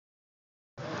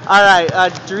All right,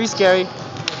 Dairese Gary.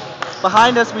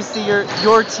 Behind us, we see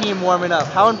your team warming up.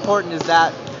 How important is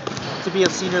that to be a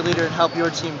senior leader and help your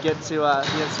team get to the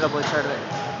NCAA tournament?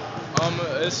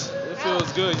 It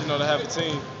feels good, to have a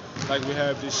team like we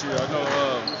have this year. I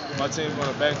know my team's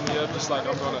gonna back me up just like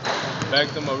I'm gonna back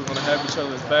them up. We're gonna have each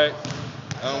other's back.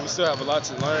 We still have a lot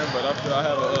to learn, but I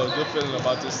have a good feeling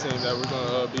about this team that we're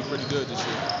gonna be pretty good this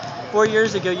year. 4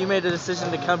 years ago, you made a decision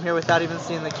to come here without even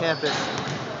seeing the campus.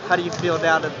 How do you feel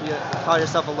now to call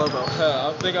yourself a Lobo?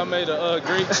 I think I made a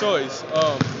great choice.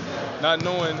 Not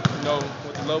knowing,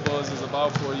 what the Lobos is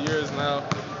about for years now,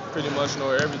 pretty much know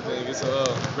everything. It's a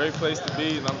great place to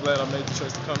be, and I'm glad I made the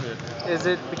choice to come here. Is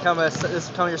it is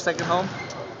become your second home?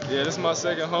 Yeah, this is my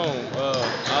second home.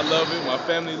 I love it. My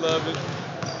family love it.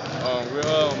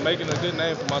 We're making a good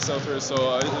name for myself here,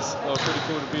 so it's pretty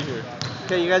cool to be here.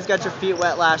 Okay, you guys got your feet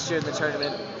wet last year in the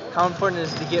tournament. How important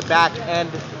is it to get back and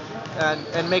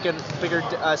make a bigger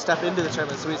step into the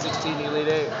tournament, Sweet 16, Elite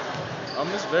 8?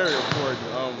 It's very important.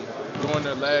 Going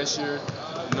there last year,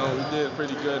 we did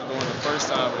pretty good going the first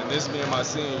time, and this being my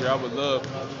senior year, I would love,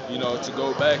 to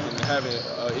go back and have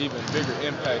an even bigger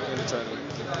impact in the tournament.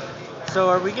 So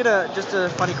are we gonna, just a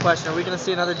funny question, are we gonna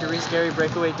see another Dairese Gary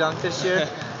breakaway dunk this year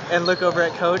and look over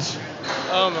at Coach?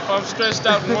 If I'm stretched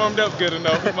out and warmed up good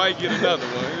enough, we might get another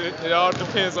one. It all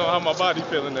depends on how my body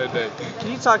feeling that day.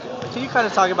 Can you kind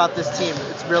of talk about this team?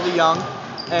 It's really young,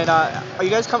 and have you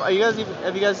guys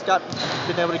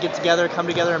been able to get together, come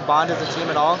together, and bond as a team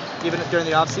at all, even during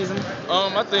the off season?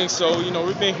 I think so.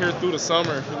 We've been here through the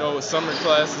summer, with summer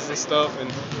classes and stuff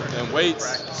and weights.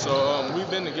 So we've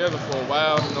been together for a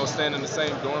while, staying in the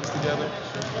same dorms together.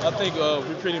 I think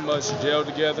we pretty much gel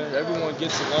together. Everyone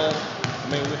gets along. I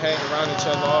mean, we hang around each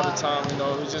other all the time.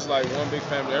 It's just like one big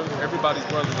family. Everybody's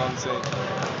brothers on the team.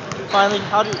 Finally,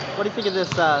 what do you think of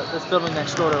this building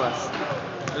next door to us?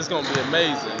 It's gonna be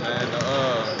amazing, man.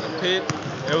 The pit,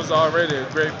 it was already a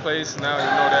great place. Now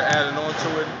they're adding on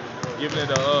to it, giving it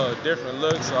a different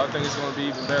look. So I think it's gonna be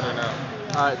even better now.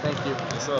 All right, thank you. Yes,